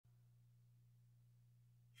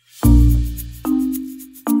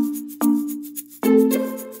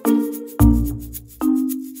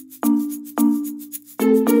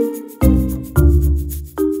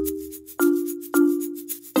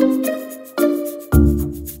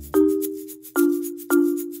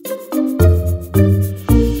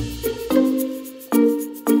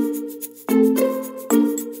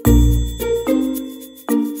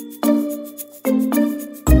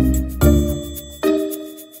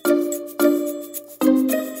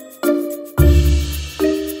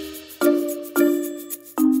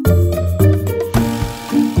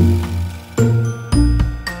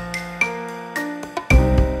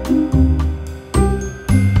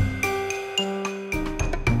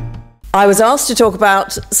I was asked to talk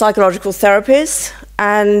about psychological therapies,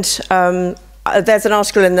 and there's an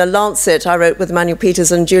article in the Lancet I wrote with Emmanuel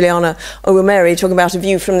Peters and Juliana Owumeri talking about a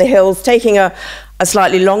view from the hills, taking a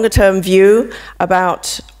slightly longer term view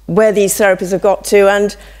about where these therapies have got to,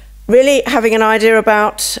 and really having an idea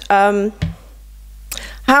about how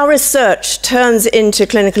research turns into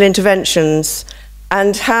clinical interventions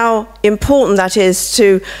and how important that is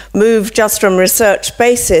to move just from research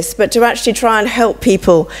basis, but to actually try and help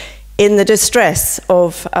people in the distress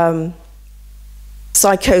of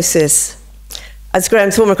psychosis. As Graham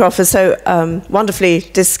Thornycroft has so wonderfully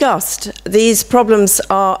discussed, these problems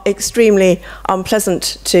are extremely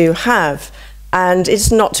unpleasant to have, and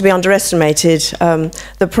it's not to be underestimated,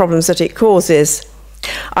 the problems that it causes.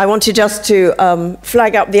 I wanted just to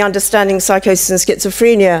flag up the Understanding Psychosis and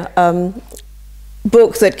Schizophrenia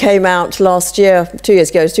book that came out last year, 2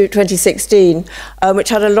 years ago, 2016, which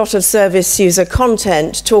had a lot of service user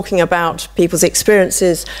content talking about people's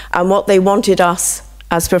experiences and what they wanted us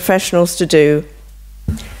as professionals to do.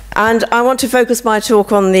 And I want to focus my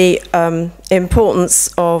talk on the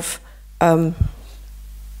importance of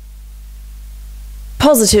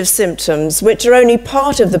positive symptoms, which are only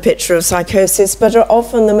part of the picture of psychosis, but are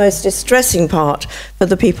often the most distressing part for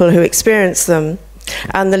the people who experience them,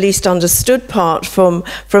 and the least understood part from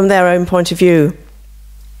their own point of view.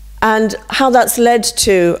 And how that's led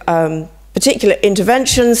to particular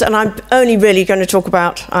interventions, and I'm only going to talk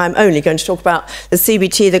about the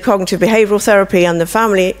CBT, the cognitive behavioural therapy, and the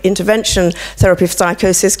family intervention therapy for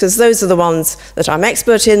psychosis, because those are the ones that I'm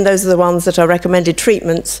expert in, those are the ones that are recommended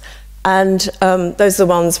treatments, and those are the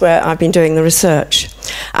ones where I've been doing the research.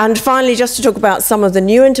 And finally, just to talk about some of the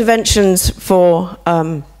new interventions for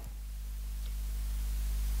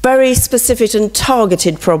very specific and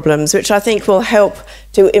targeted problems, which I think will help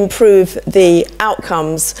to improve the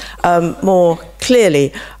outcomes more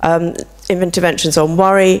clearly. Interventions on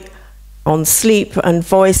worry, on sleep and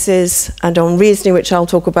voices, and on reasoning, which I'll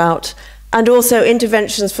talk about, and also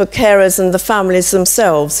interventions for carers and the families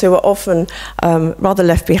themselves, who are often rather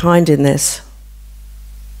left behind in this.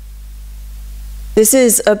 This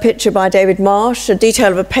is a picture by David Marsh, a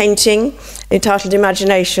detail of a painting entitled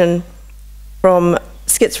Imagination, from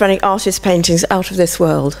schizophrenic artist paintings out of this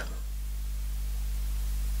world.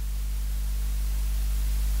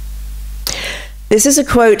 This is a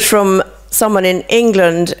quote from someone in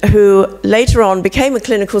England who later on became a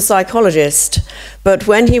clinical psychologist, but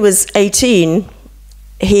when he was 18,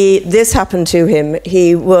 this happened to him.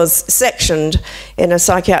 He was sectioned in a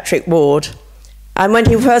psychiatric ward. And when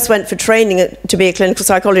he first went for training to be a clinical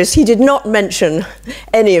psychologist, he did not mention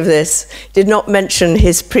any of this, did not mention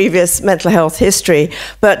his previous mental health history,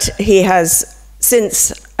 but he has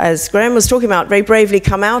since, as Graham was talking about, very bravely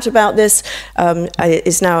come out about this,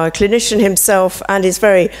 is now a clinician himself, and is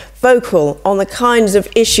very vocal on the kinds of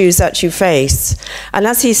issues that you face. And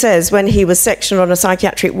as he says, when he was sectioned on a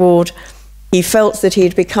psychiatric ward, he felt that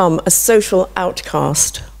he'd become a social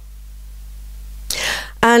outcast.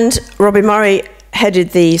 And Robbie Murray headed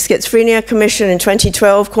the Schizophrenia Commission in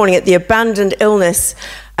 2012, calling it the abandoned illness.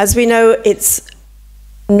 As we know, it's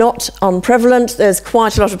not unprevalent. There's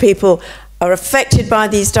quite a lot of people are affected by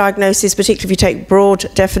these diagnoses, particularly if you take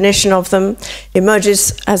broad definition of them. It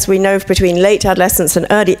emerges, as we know, between late adolescence and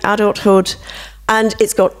early adulthood. And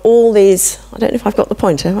it's got all these, I don't know if I've got the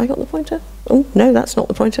pointer. Have I got the pointer? Oh, no, that's not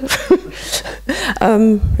the pointer.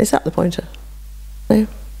 Is that the pointer? No.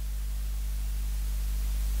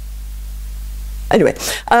 Anyway,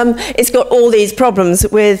 it's got all these problems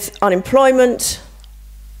with unemployment,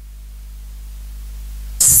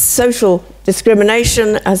 social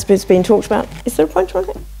discrimination, as has been talked about. Is there a pointer on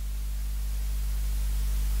it?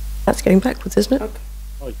 That's going backwards, isn't it? Okay.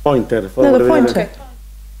 Oh, pointer. No, the pointer.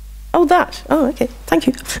 Oh, that. Oh, okay. Thank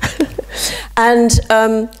you. And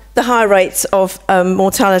the high rates of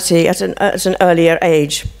mortality at an earlier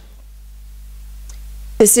age.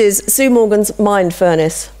 This is Sue Morgan's Mind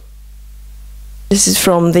Furnace. This is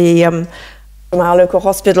from from our local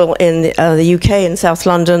hospital in the UK in South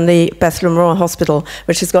London, the Bethlem Royal Hospital,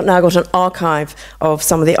 which has now got an archive of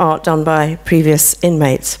some of the art done by previous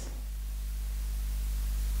inmates.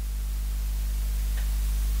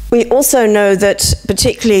 We also know that,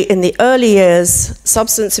 particularly in the early years,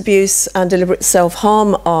 substance abuse and deliberate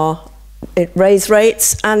self-harm raise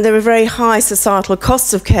rates, and there are very high societal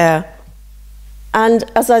costs of care. And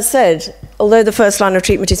as I said, although the first line of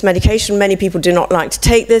treatment is medication, many people do not like to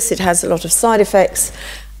take this. It has a lot of side effects,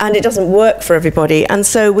 and it doesn't work for everybody. And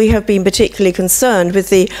so we have been particularly concerned with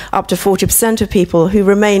the up to 40% of people who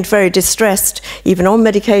remained very distressed, even on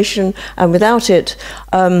medication and without it,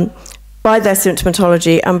 by their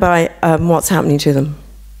symptomatology and by what's happening to them.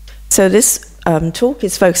 So this talk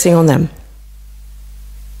is focusing on them.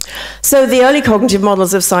 So the early cognitive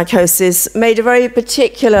models of psychosis made a very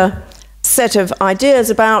particular set of ideas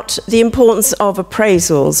about the importance of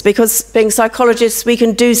appraisals, because being psychologists, we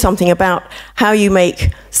can do something about how you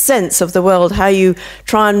make sense of the world, how you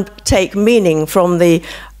try and take meaning from the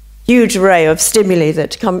huge array of stimuli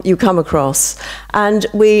that you come across. And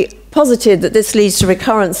we posited that this leads to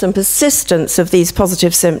recurrence and persistence of these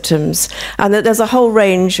positive symptoms, and that there's a whole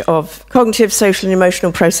range of cognitive, social, and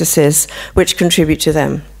emotional processes which contribute to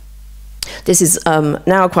them. This is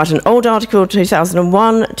now quite an old article,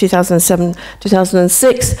 2001, 2007,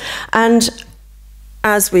 2006, and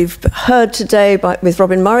as we've heard today with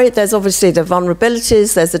Robin Murray, there's obviously the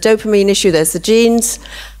vulnerabilities, there's the dopamine issue, there's the genes,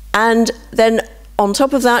 and then on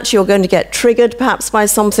top of that, you're going to get triggered perhaps by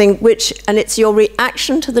something and it's your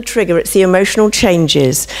reaction to the trigger, it's the emotional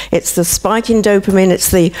changes, it's the spike in dopamine,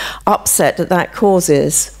 it's the upset that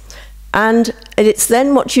causes. And it's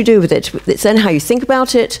then what you do with it, it's then how you think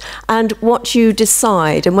about it and what you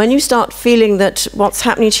decide. And when you start feeling that what's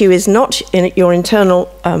happening to you is not in your internal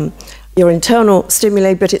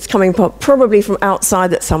stimuli, but it's coming probably from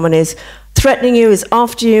outside, that someone is threatening you, is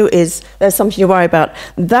after you, there's something to worry about,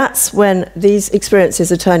 that's when these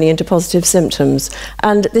experiences are turning into positive symptoms.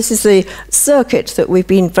 And this is the circuit that we've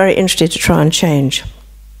been very interested to try and change.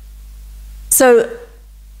 So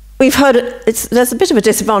we've heard there's a bit of a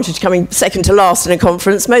disadvantage coming second to last in a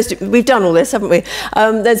conference. We've done all this, haven't we?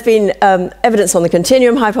 There's been evidence on the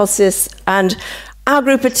continuum hypothesis, and our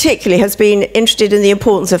group particularly has been interested in the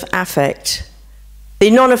importance of affect. The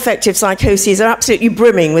non-affective psychoses are absolutely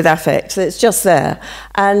brimming with affect. It's just there.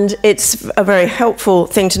 And it's a very helpful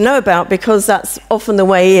thing to know about, because that's often the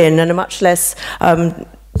way in, and a much less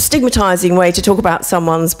stigmatizing way to talk about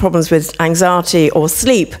someone's problems with anxiety or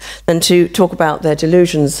sleep than to talk about their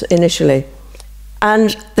delusions initially.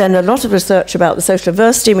 And then a lot of research about the social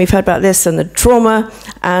adversity, and we've heard about this, and the trauma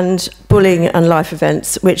and bullying and life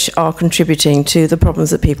events which are contributing to the problems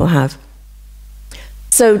that people have.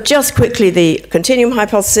 So just quickly, the continuum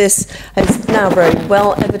hypothesis is now very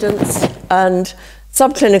well evidenced, and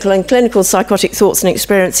subclinical and clinical psychotic thoughts and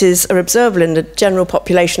experiences are observable in the general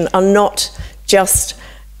population, are not just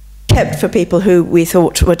kept for people who we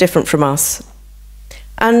thought were different from us.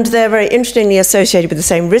 And they're very interestingly associated with the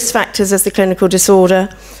same risk factors as the clinical disorder,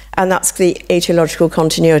 and that's the etiological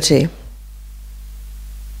continuity.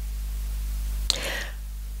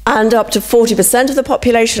 And up to 40% of the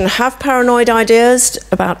population have paranoid ideas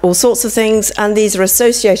about all sorts of things, and these are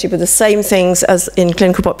associated with the same things as in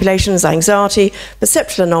clinical populations: anxiety,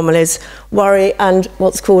 perceptual anomalies, worry, and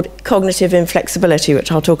what's called cognitive inflexibility,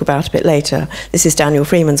 which I'll talk about a bit later. This is Daniel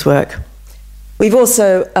Freeman's work. We've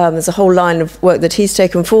also, there's a whole line of work that he's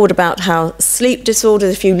taken forward about how sleep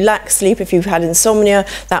disorders, if you lack sleep, if you've had insomnia,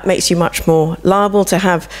 that makes you much more liable to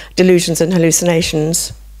have delusions and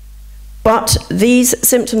hallucinations. But these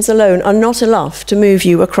symptoms alone are not enough to move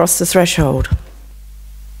you across the threshold.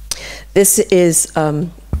 This is a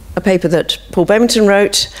paper that Paul Bemington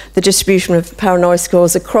wrote, the distribution of paranoia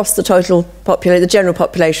scores across the total population, the general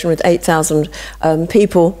population, with 8,000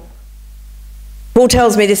 people. Paul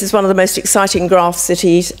tells me this is one of the most exciting graphs that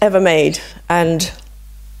he's ever made, and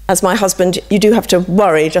as my husband, you do have to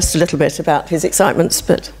worry just a little bit about his excitements,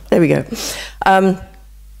 but there we go.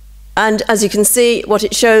 And as you can see, what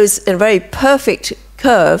it shows in a very perfect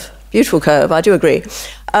curve, beautiful curve, I do agree,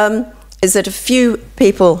 is that a few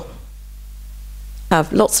people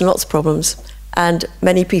have lots and lots of problems, and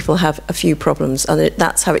many people have a few problems, and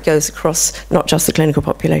that's how it goes across not just the clinical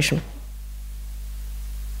population.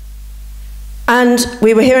 And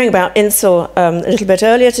we were hearing about Insel a little bit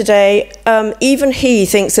earlier today. Even he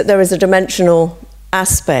thinks that there is a dimensional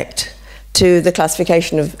aspect to the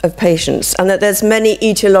classification of patients, and that there's many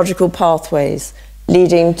etiological pathways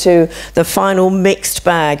leading to the final mixed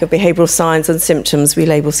bag of behavioural signs and symptoms we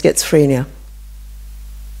label schizophrenia.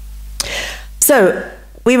 So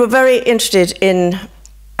we were very interested in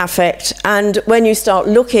affect, and when you start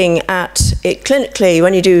looking at it clinically,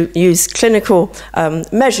 when you do use clinical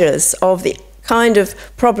measures of the kind of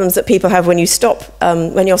problems that people have when you stop,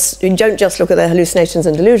 when you don't just look at their hallucinations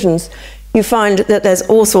and delusions, you find that there's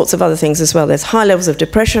all sorts of other things as well. There's high levels of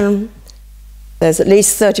depression, there's at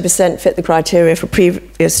least 30% fit the criteria for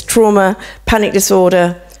previous trauma, panic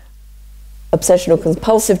disorder, obsessional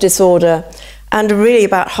compulsive disorder, and really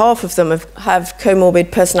about half of them have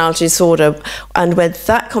comorbid personality disorder, and with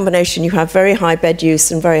that combination you have very high bed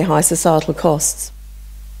use and very high societal costs.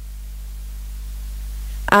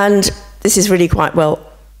 And this is really quite well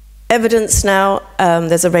evidenced now.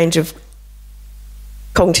 There's a range of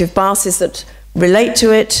cognitive biases that relate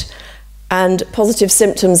to it, And positive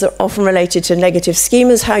symptoms are often related to negative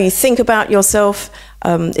schemas. How you think about yourself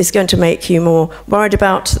is going to make you more worried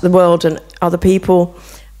about the world and other people.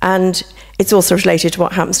 And it's also related to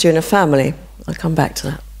what happens to you in a family. I'll come back to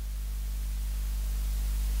that.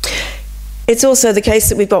 It's also the case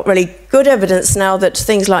that we've got really good evidence now that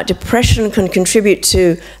things like depression can contribute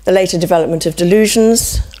to the later development of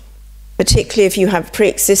delusions, particularly if you have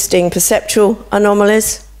pre-existing perceptual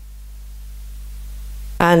anomalies.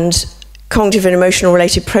 And cognitive and emotional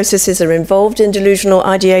related processes are involved in delusional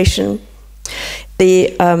ideation.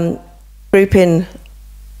 The group in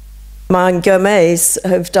Gomez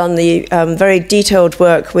have done the very detailed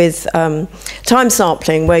work with time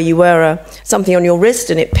sampling, where you wear something on your wrist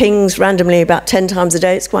and it pings randomly about 10 times a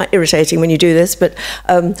day. It's quite irritating when you do this, but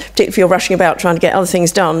particularly if you're rushing about trying to get other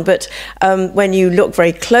things done. But when you look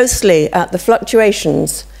very closely at the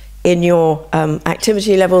fluctuations in your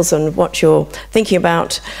activity levels and what you're thinking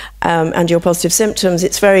about and your positive symptoms,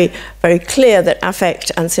 it's very, very clear that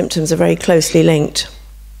affect and symptoms are very closely linked.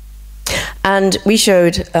 And we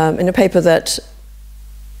showed in a paper that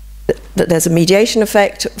there's a mediation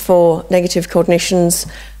effect for negative cognitions.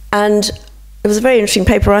 And it was a very interesting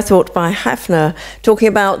paper, I thought, by Hafner, talking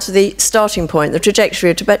about the starting point, the trajectory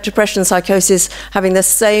of depression and psychosis having the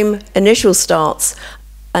same initial starts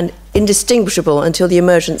and indistinguishable until the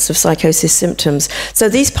emergence of psychosis symptoms. So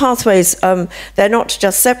these pathways, they're not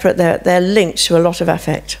just separate, they're linked to a lot of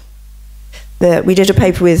affect. We did a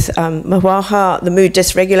paper with Mawaha, the mood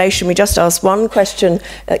dysregulation. We just asked one question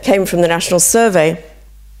that came from the national survey.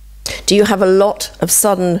 Do you have a lot of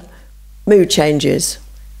sudden mood changes?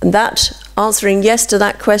 And that, answering yes to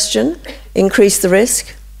that question, increased the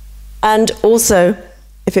risk. And also,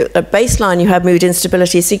 if at baseline you had mood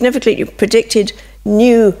instability, significantly predicted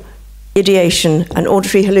new ideation and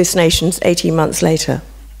auditory hallucinations 18 months later.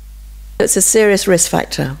 It's a serious risk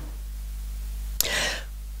factor.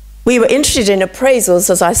 We were interested in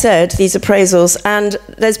appraisals, as I said, these appraisals, and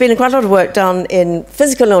there's been quite a lot of work done in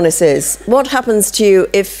physical illnesses. What happens to you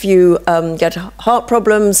if you get heart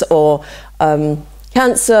problems or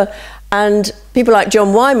cancer? And people like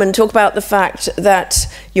John Wyman talk about the fact that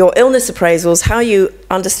your illness appraisals, how you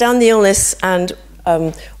understand the illness and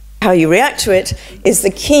how you react to it, is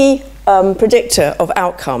the key predictor of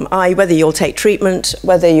outcome, i.e. whether you'll take treatment,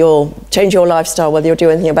 whether you'll change your lifestyle, whether you'll do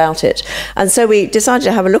anything about it. And so we decided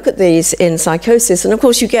to have a look at these in psychosis, and of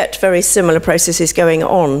course you get very similar processes going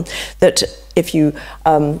on, that if you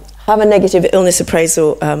have a negative illness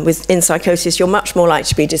appraisal in psychosis, you're much more likely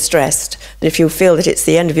to be distressed. That if you feel that it's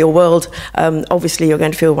the end of your world, obviously you're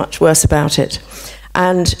going to feel much worse about it.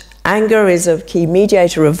 And anger is a key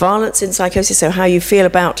mediator of violence in psychosis, so how you feel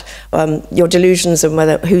about your delusions and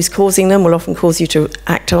who's causing them will often cause you to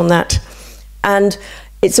act on that. And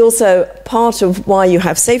it's also part of why you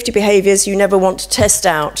have safety behaviours. You never want to test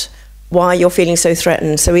out why you're feeling so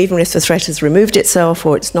threatened. So even if the threat has removed itself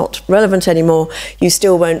or it's not relevant anymore, you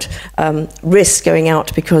still won't risk going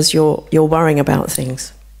out because you're worrying about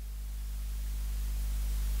things.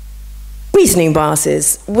 Reasoning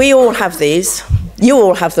biases. We all have these. You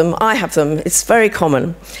all have them. I have them. It's very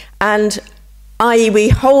common. And i.e. we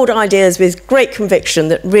hold ideas with great conviction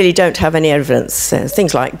that really don't have any evidence.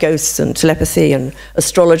 Things like ghosts and telepathy and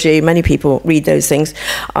astrology. Many people read those things.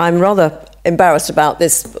 I'm rather embarrassed about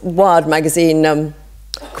this Wired magazine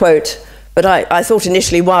quote, but I thought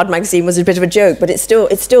initially Wired magazine was a bit of a joke, but it's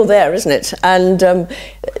still there, isn't it? And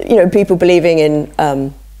you know, people believing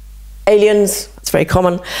in aliens, it's very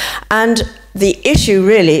common. And the issue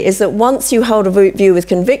really is that once you hold a view with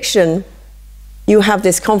conviction, you have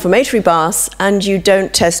this confirmatory bias and you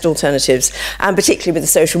don't test alternatives. And particularly with the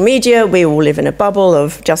social media, we all live in a bubble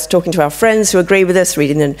of just talking to our friends who agree with us,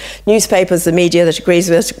 reading the newspapers, the media that agrees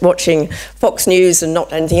with us, watching Fox News and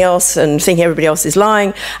not anything else, and thinking everybody else is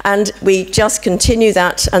lying. And we just continue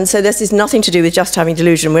that. And so this is nothing to do with just having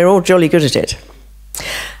delusion. We're all jolly good at it.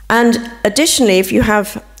 And additionally, if you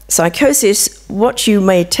have psychosis, what you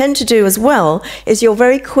may tend to do as well is you're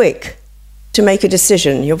very quick to make a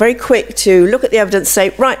decision. You're very quick to look at the evidence, say,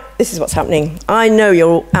 right, this is what's happening. I know you're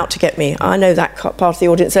all out to get me. I know that part of the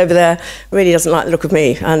audience over there really doesn't like the look of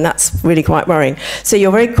me, and that's really quite worrying. So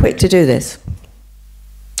you're very quick to do this.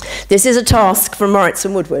 This is a task from Moritz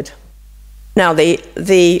and Woodward. Now,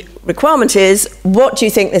 the requirement is, what do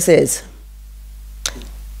you think this is?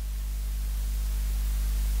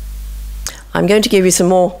 I'm going to give you some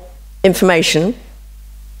more information.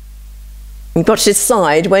 You've got to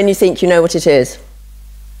decide when you think you know what it is.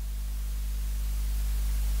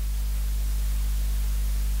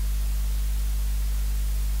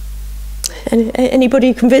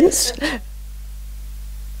 Anybody convinced?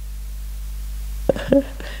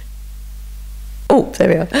 there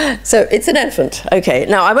we are. So it's an elephant. Okay,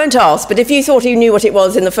 now I won't ask, but if you thought you knew what it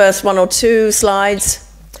was in the first 1 or 2 slides,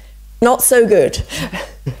 not so good.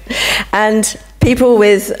 And people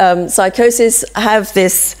with psychosis have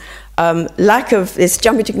this lack of this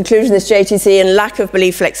jumping to conclusion, this JTC, and lack of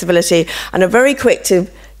belief flexibility, and are very quick to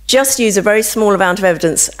just use a very small amount of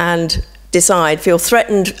evidence and decide, feel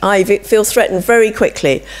threatened very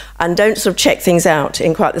quickly, and don't sort of check things out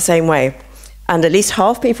in quite the same way. And at least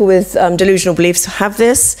half people with delusional beliefs have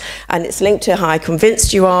this, and it's linked to how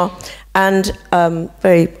convinced you are. And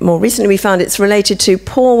very more recently we found it's related to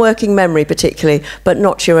poor working memory particularly, but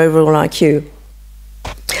not your overall IQ.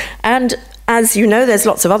 And as you know, there's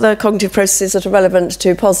lots of other cognitive processes that are relevant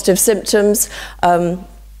to positive symptoms.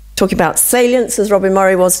 Talking about salience, as Robin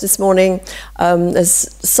Murray was this morning,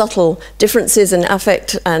 there's subtle differences in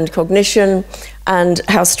affect and cognition, and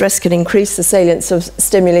how stress can increase the salience of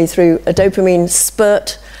stimuli through a dopamine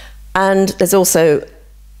spurt. And there's also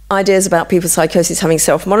ideas about people with psychosis having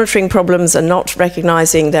self-monitoring problems and not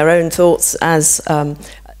recognizing their own thoughts as,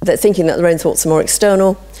 they're thinking that their own thoughts are more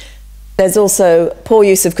external. There's also poor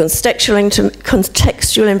use of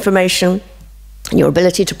contextual information, and your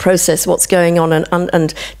ability to process what's going on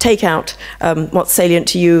and take out what's salient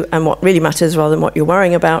to you and what really matters rather than what you're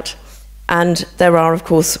worrying about. And there are, of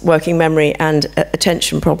course, working memory and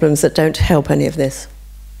attention problems that don't help any of this.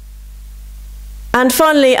 And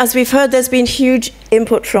finally, as we've heard, there's been huge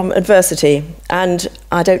input from adversity. And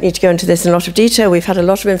I don't need to go into this in a lot of detail. We've had a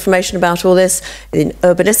lot of information about all this in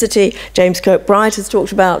urbanicity. James Kirkbride has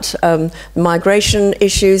talked about migration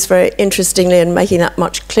issues very interestingly and making that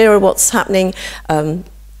much clearer what's happening.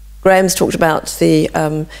 Graham's talked about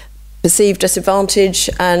the perceived disadvantage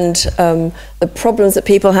and the problems that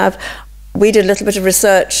people have. We did a little bit of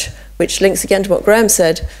research, which links again to what Graham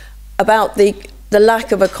said, about the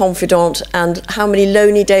lack of a confidant and how many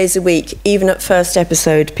lonely days a week, even at first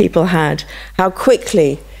episode, people had. How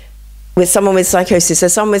quickly, with someone with psychosis, so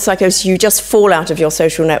someone with psychosis, you just fall out of your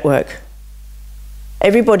social network.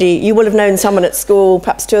 Everybody, you will have known someone at school,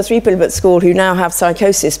 perhaps 2 or 3 people at school who now have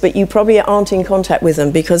psychosis, but you probably aren't in contact with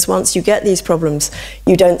them because once you get these problems,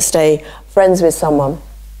 you don't stay friends with someone.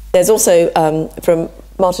 There's also, from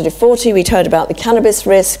Marta de Forti, we'd heard about the cannabis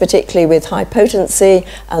risk, particularly with high potency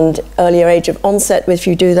and earlier age of onset if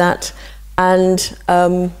you do that, and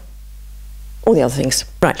all the other things.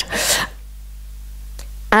 Right.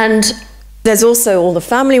 And there's also all the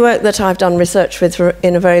family work that I've done research with for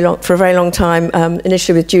a very long time,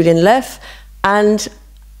 initially with Julian Leff, and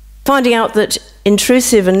finding out that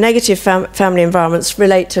intrusive and negative family environments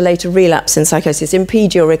relate to later relapse in psychosis,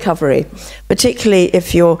 impede your recovery, particularly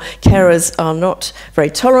if your carers are not very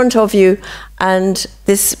tolerant of you, and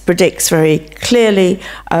this predicts very clearly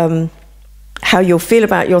how you'll feel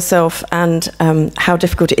about yourself and how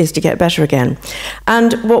difficult it is to get better again.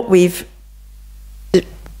 And what we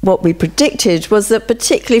predicted was that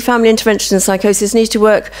particularly family intervention in psychosis needs to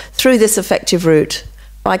work through this affective route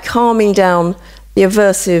by calming down the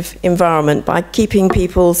aversive environment, by keeping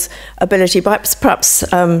people's ability, perhaps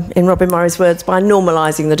in Robin Murray's words, by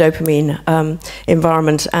normalising the dopamine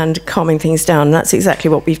environment and calming things down. And that's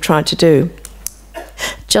exactly what we've tried to do.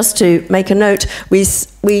 Just to make a note, we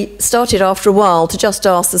started after a while to just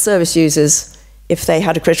ask the service users if they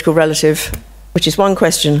had a critical relative, which is one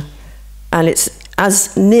question, and it's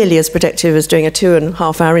as nearly as predictive as doing a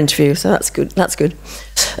 2.5-hour interview, so that's good. That's good.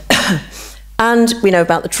 And we know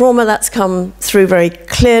about the trauma that's come through very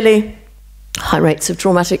clearly. High rates of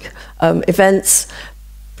traumatic events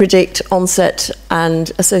predict onset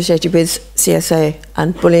and associated with CSA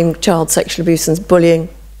and bullying, child sexual abuse and bullying.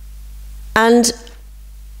 And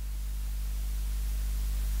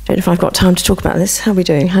I don't know if I've got time to talk about this. How are we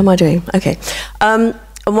doing? How am I doing? Okay.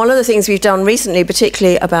 And one of the things we've done recently,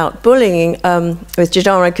 particularly about bullying, with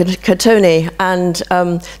Gennaro Catoni,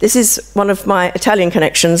 and this is one of my Italian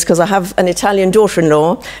connections, because I have an Italian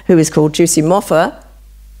daughter-in-law who is called Giussi Moffa,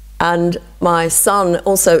 and my son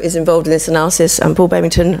also is involved in this analysis, and Paul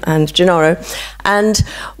Babington and Gennaro. And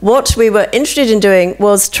what we were interested in doing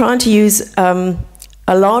was trying to use a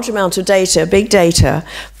large amount of data, big data,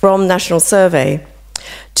 from National Survey,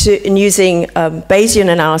 in using Bayesian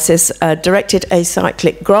analysis, directed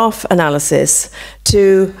acyclic graph analysis,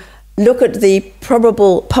 to look at the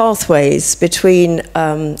probable pathways between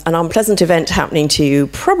an unpleasant event happening to you,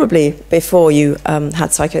 probably before you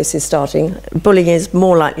had psychosis starting. Bullying is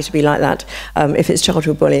more likely to be like that if it's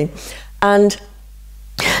childhood bullying. And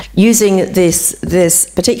using this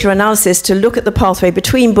particular analysis to look at the pathway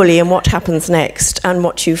between bullying and what happens next. And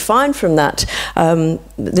what you find from that,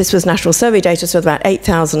 this was National Survey data, so about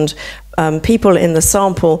 8,000 people in the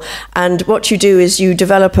sample, and what you do is you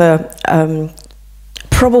develop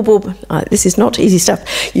probable, this is not easy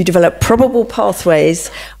stuff, you develop probable pathways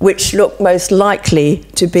which look most likely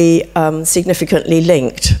to be significantly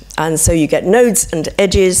linked. And so you get nodes and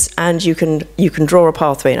edges, and you can draw a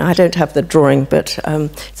pathway. And I don't have the drawing, but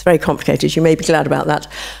it's very complicated. You may be glad about that.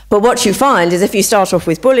 But what you find is if you start off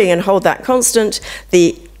with bullying and hold that constant,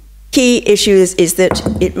 the key issue is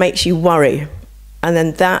that it makes you worry. And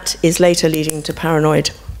then that is later leading to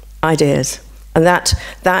paranoid ideas. And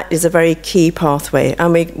that is a very key pathway.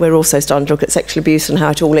 And we're also starting to look at sexual abuse and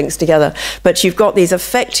how it all links together. But you've got these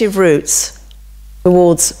effective routes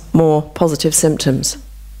towards more positive symptoms.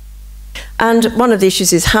 And one of the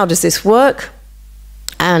issues is, how does this work?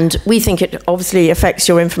 And we think it obviously affects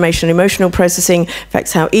your information and emotional processing,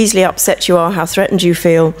 affects how easily upset you are, how threatened you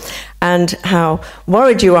feel, and how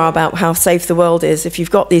worried you are about how safe the world is if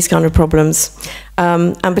you've got these kind of problems.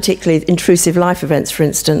 And particularly intrusive life events, for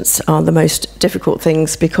instance, are the most difficult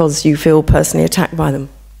things because you feel personally attacked by them.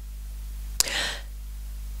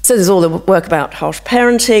 So there's all the work about harsh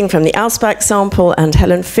parenting from the Ausbach sample and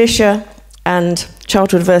Helen Fisher, and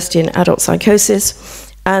childhood adversity and adult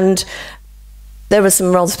psychosis. And there are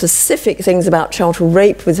some rather specific things about childhood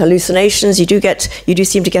rape with hallucinations. You do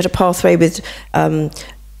seem to get a pathway with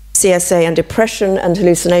CSA and depression and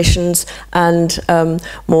hallucinations, and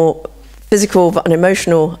more physical and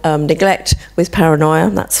emotional neglect with paranoia.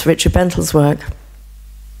 That's Richard Bentl's work.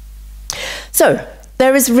 So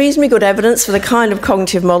there is reasonably good evidence for the kind of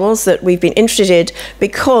cognitive models that we've been interested in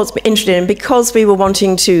because we were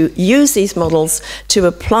wanting to use these models to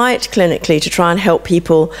apply it clinically to try and help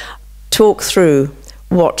people talk through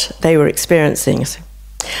what they were experiencing,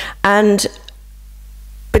 and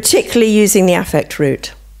particularly using the affect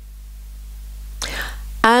route.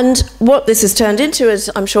 And what this has turned into, as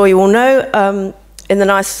I'm sure you all know, in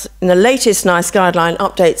the latest NICE guideline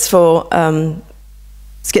updates for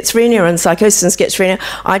schizophrenia and psychosis and schizophrenia,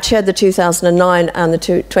 I chaired the 2009 and the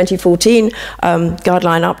 2014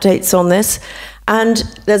 guideline updates on this. And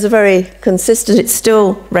there's a very consistent, it's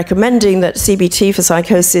still recommending that CBT for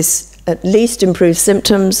psychosis at least improves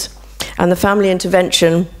symptoms, and the family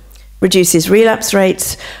intervention reduces relapse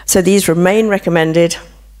rates, so these remain recommended.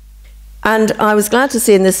 And I was glad to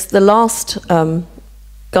see in the last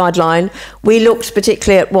guideline, we looked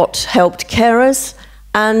particularly at what helped carers,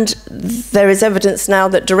 and there is evidence now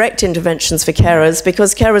that direct interventions for carers,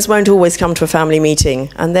 because carers won't always come to a family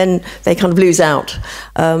meeting, and then they kind of lose out.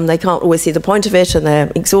 They can't always see the point of it, and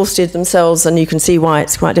they're exhausted themselves, and you can see why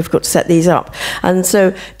it's quite difficult to set these up. And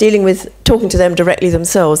so talking to them directly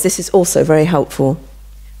themselves, this is also very helpful.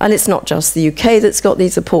 And it's not just the UK that's got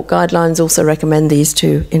these support guidelines, also recommend these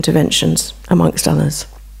two interventions, amongst others.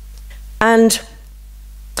 And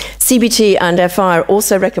CBT and FI are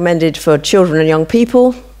also recommended for children and young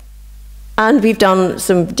people. And we've done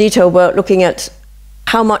some detailed work looking at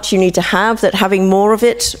how much you need to have, that having more of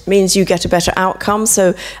it means you get a better outcome.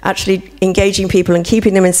 So actually engaging people and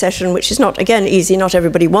keeping them in session, which is not, again, easy. Not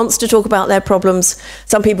everybody wants to talk about their problems.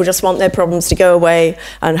 Some people just want their problems to go away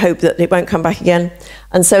and hope that it won't come back again.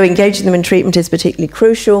 And so engaging them in treatment is particularly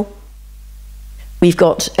crucial. We've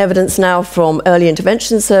got evidence now from early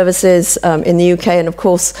intervention services in the UK, and of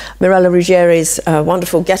course Mirella Ruggeri's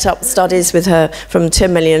wonderful Get Up studies with her from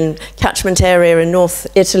 10 million catchment area in North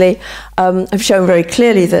Italy have shown very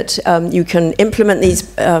clearly that you can implement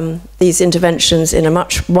these interventions in a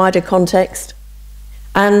much wider context.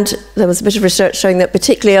 And there was a bit of research showing that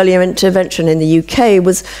particularly early intervention in the UK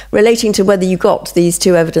was relating to whether you got these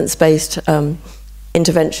two evidence-based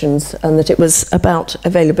interventions, and that it was about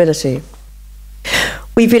availability.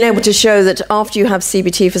 We've been able to show that after you have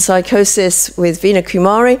CBT for psychosis with Veena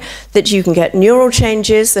Kumari, that you can get neural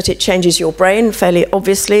changes, that it changes your brain fairly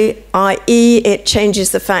obviously, i.e. it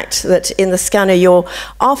changes the fact that in the scanner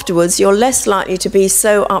afterwards you're less likely to be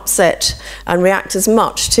so upset and react as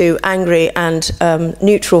much to angry and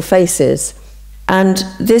neutral faces. And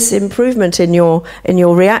this improvement in your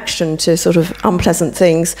reaction to sort of unpleasant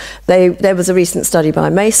things, there was a recent study by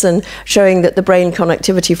Mason showing that the brain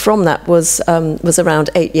connectivity from that was around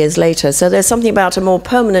 8 years later. So there's something about a more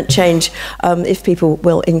permanent change if people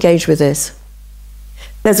will engage with this.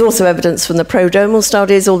 There's also evidence from the prodromal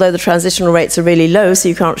studies, although the transitional rates are really low, so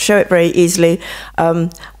you can't show it very easily.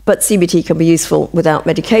 But CBT can be useful without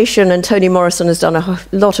medication, and Toni Morrison has done a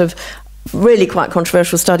lot of really quite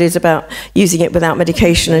controversial studies about using it without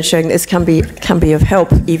medication and showing this can be of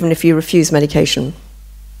help even if you refuse medication.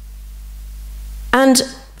 And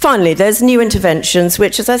finally, there's new interventions,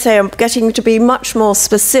 which, as I say, are getting to be much more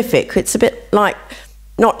specific. It's a bit like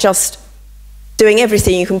not just doing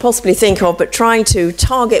everything you can possibly think of, but trying to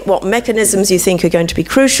target what mechanisms you think are going to be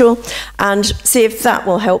crucial and see if that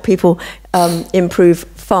will help people improve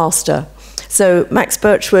faster. So Max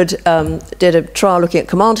Birchwood did a trial looking at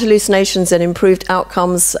command hallucinations and improved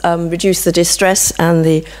outcomes, reduced the distress and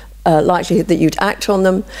the likelihood that you'd act on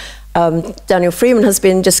them. Daniel Freeman has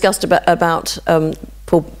been discussed about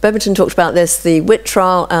Paul Beverton talked about this, the WIT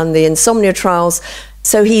trial and the insomnia trials.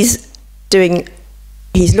 So he's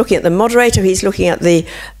looking at the moderator, he's looking at the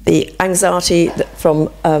anxiety from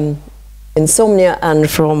insomnia and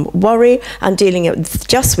from worry and dealing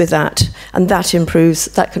just with that, and that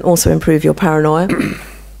can also improve your paranoia.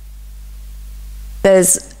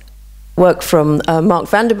 There's work from Mark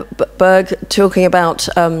Vanderberg talking about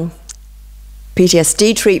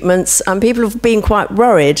PTSD treatments, and people have been quite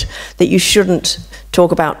worried that you shouldn't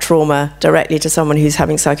talk about trauma directly to someone who's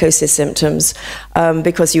having psychosis symptoms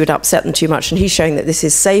because you would upset them too much, and he's showing that this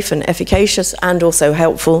is safe and efficacious and also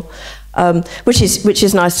helpful. Which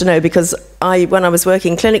is nice to know, because when I was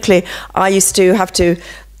working clinically, I used to have to,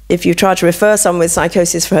 if you tried to refer someone with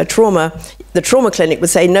psychosis for her trauma, the trauma clinic would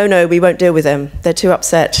say, no, we won't deal with them, they're too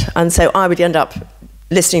upset. And so I would end up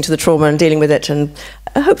listening to the trauma and dealing with it and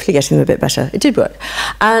hopefully getting them a bit better. It did work.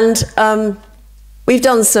 And we've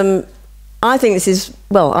done some, I think this is,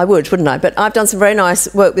 well, I would, wouldn't I? But I've done some very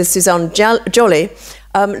nice work with Suzanne Jolly,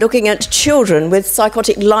 looking at children with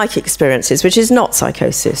psychotic-like experiences, which is not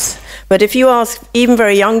psychosis. But if you ask even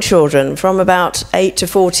very young children from about 8 to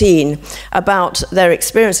 14 about their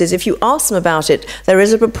experiences, if you ask them about it, there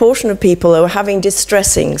is a proportion of people who are having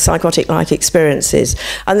distressing psychotic-like experiences.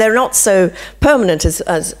 And they're not so permanent as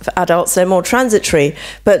adults, they're more transitory,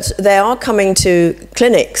 but they are coming to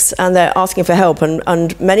clinics and they're asking for help,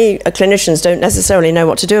 and many clinicians don't necessarily know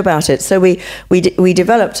what to do about it. So we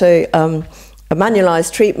developed a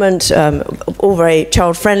manualised treatment, all very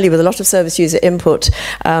child-friendly with a lot of service user input,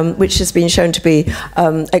 which has been shown to be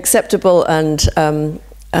acceptable and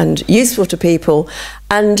useful to people.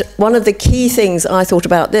 And one of the key things I thought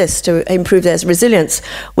about this to improve their resilience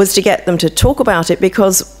was to get them to talk about it,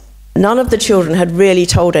 because none of the children had really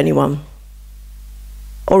told anyone.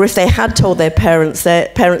 Or if they had told their parents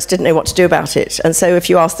didn't know what to do about it. And so if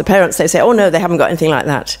you ask the parents, they say, oh no, they haven't got anything like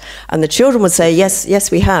that. And the children would say,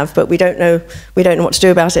 yes, we have, but we don't know what to do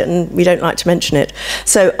about it, and we don't like to mention it.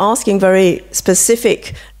 So asking very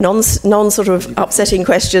specific, non sort of upsetting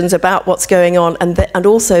questions about what's going on, and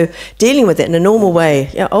also dealing with it in a normal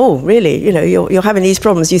way. Yeah, oh, really? You know, you're having these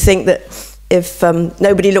problems. You think that if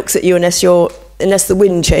nobody looks at you unless the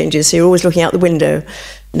wind changes, so you're always looking out the window.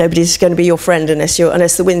 Nobody's going to be your friend unless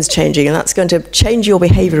the wind's changing, and that's going to change your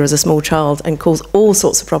behaviour as a small child and cause all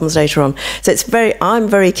sorts of problems later on. So I'm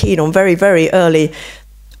very keen on very, very early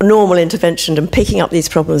normal intervention and picking up these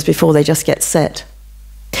problems before they just get set.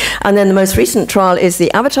 And then the most recent trial is the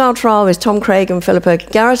Avatar trial with Tom Craig and Philippa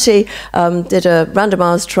Garrity. Did a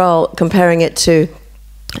randomised trial comparing it to.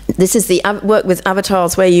 This is the work with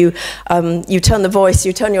avatars, where you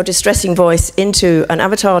turn your distressing voice into an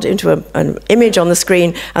avatar, into an image on the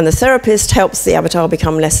screen, and the therapist helps the avatar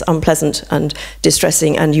become less unpleasant and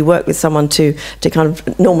distressing, and you work with someone to kind of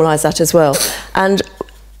normalise that as well. And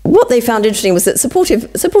what they found interesting was that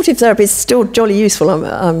supportive therapy is still jolly useful,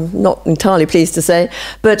 I'm not entirely pleased to say,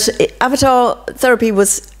 but avatar therapy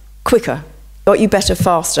was quicker, got you better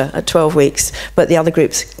faster at 12 weeks, but the other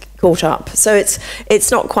groups caught up. So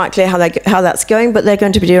it's not quite clear how that's going, but they're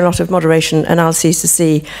going to be doing a lot of moderation analyses to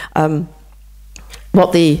see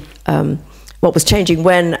what was changing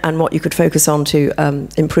when and what you could focus on to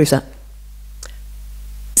improve that.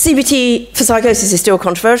 CBT for psychosis is still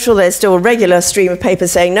controversial. There's still a regular stream of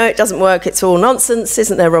papers saying, no, it doesn't work, it's all nonsense,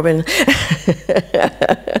 isn't there, Robin?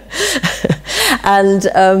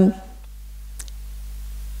 And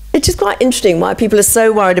it's just quite interesting why people are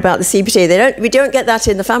so worried about the CBT. We don't get that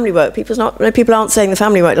in the family work. People aren't saying the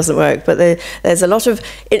family work doesn't work, but there's a lot of.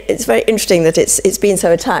 It's very interesting that it's been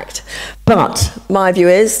so attacked. But my view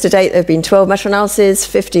is, to date, there have been 12 meta-analyses,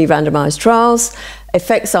 50 randomised trials.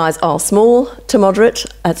 Effect size are small to moderate.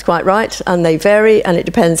 That's quite right, and they vary, and it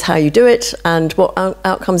depends how you do it and what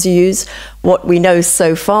outcomes you use. What we know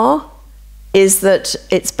so far is that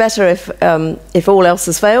it's better if all else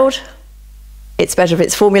has failed. It's better if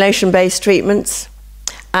it's formulation-based treatments,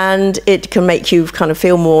 and it can make you kind of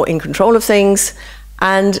feel more in control of things.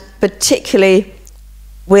 And particularly,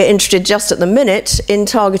 we're interested just at the minute in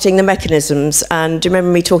targeting the mechanisms. And do you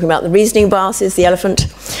remember me talking about the reasoning biases, the elephant?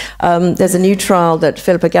 There's a new trial that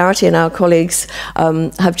Philippa Garrity and our colleagues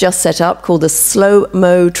have just set up called the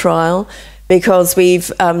Slow-Mo trial, because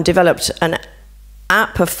we've developed an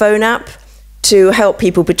app, a phone app, to help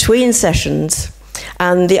people between sessions.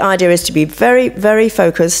 And the idea is to be very, very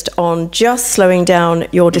focused on just slowing down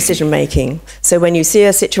your decision making. So when you see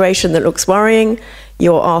a situation that looks worrying,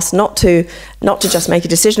 you're asked not to just make a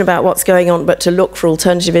decision about what's going on, but to look for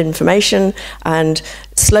alternative information and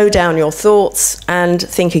slow down your thoughts and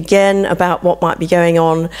think again about what might be going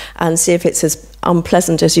on and see if it's as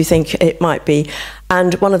unpleasant as you think it might be.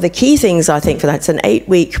 And one of the key things, I think, for that, it's an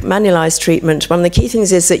 8-week manualized treatment. One of the key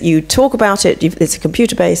things is that you talk about it. It's a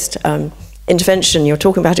computer-based intervention. You're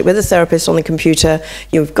talking about it with a therapist on the computer.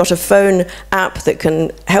 You've got a phone app that can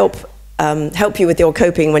help you with your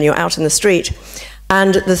coping when you're out in the street.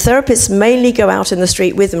 And the therapists mainly go out in the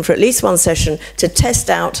street with them for at least one session to test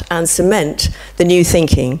out and cement the new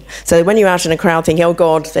thinking. So when you're out in a crowd thinking, oh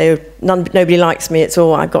God, nobody likes me, it's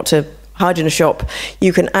all, I've got to hide in a shop,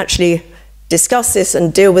 you can actually discuss this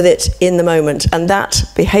and deal with it in the moment. And that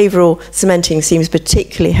behavioural cementing seems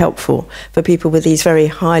particularly helpful for people with these very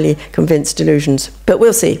highly convinced delusions. But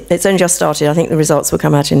we'll see. It's only just started. I think the results will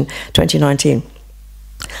come out in 2019.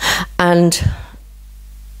 And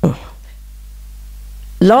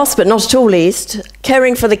last but not at all least,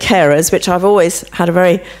 caring for the carers, which I've always had a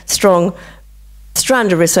very strong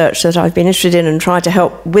strand of research that I've been interested in and tried to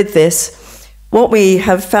help with this. What we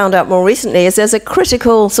have found out more recently is there's a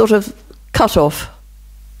critical sort of cut-off.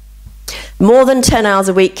 More than 10 hours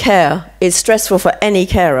a week care is stressful for any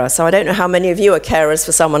carer. So I don't know how many of you are carers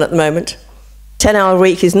for someone at the moment. 10 hours a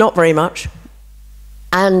week is not very much.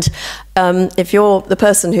 And if you're the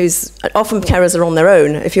person who's, often carers are on their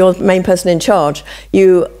own, if you're the main person in charge,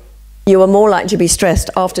 you are more likely to be stressed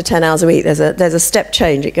after 10 hours a week. There's a step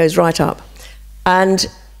change, it goes right up. And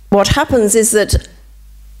what happens is that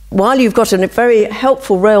while you've got a very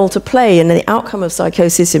helpful role to play in the outcome of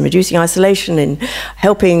psychosis, in reducing isolation, in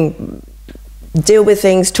helping deal with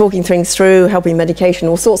things, talking things through, helping medication,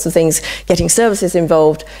 all sorts of things, getting services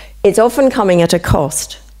involved, it's often coming at a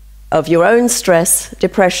cost of your own stress,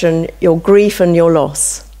 depression, your grief and your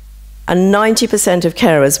loss. And 90% of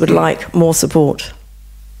carers would like more support.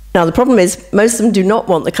 Now the problem is most of them do not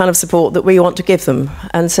want the kind of support that we want to give them.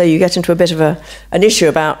 And so you get into a bit of an issue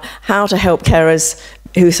about how to help carers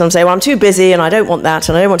who some say, well, I'm too busy and I don't want that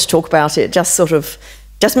and I don't want to talk about it,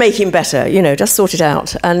 just make him better, you know, just sort it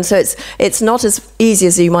out. And so it's not as easy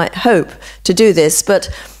as you might hope to do this, but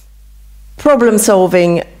problem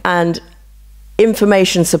solving and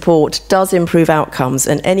information support does improve outcomes,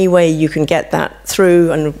 and any way you can get that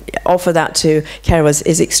through and offer that to carers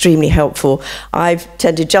is extremely helpful. I've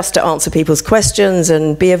tended just to answer people's questions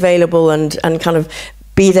and be available and kind of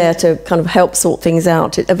be there to kind of help sort things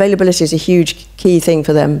out. Availability is a huge key thing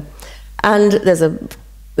for them. And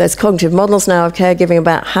there's cognitive models now of caregiving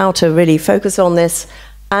about how to really focus on this.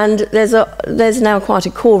 And there's now quite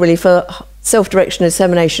a call really for self-direction and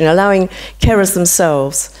dissemination, allowing carers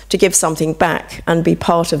themselves to give something back and be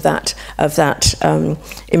part of that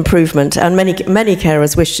improvement. And many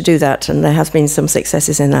carers wish to do that, and there has been some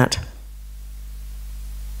successes in that.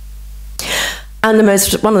 And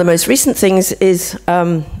one of the most recent things is,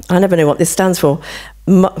 I never know what this stands for,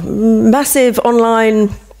 massive online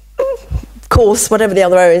course, whatever the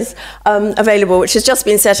other O is, available, which has just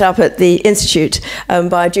been set up at the Institute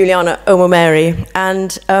by Juliana Omomeri.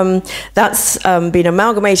 And that's been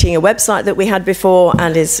amalgamating a website that we had before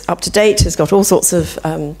and is up to date, has got all sorts of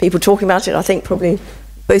people talking about it. I think probably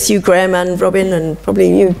both you, Graham, and Robin, and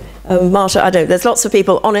probably you, Marta, I don't know. There's lots of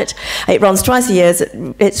people on it. It runs twice a year.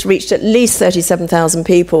 It's reached at least 37,000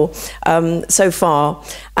 people so far.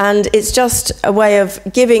 And it's just a way of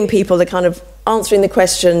giving people the kind of answering the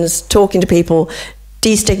questions, talking to people,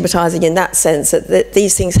 destigmatizing in that sense that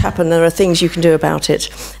these things happen, there are things you can do about it.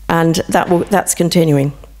 And that's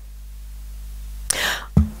continuing.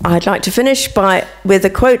 I'd like to finish with a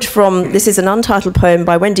quote from, this is an untitled poem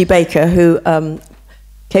by Wendy Baker, who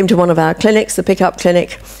came to one of our clinics, the Pickup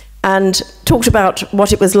Clinic, and talked about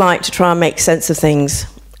what it was like to try and make sense of things,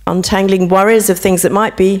 untangling worries of things that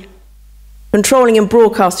might be, controlling and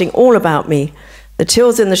broadcasting all about me. The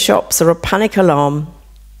tills in the shops are a panic alarm,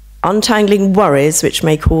 untangling worries which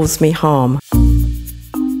may cause me harm.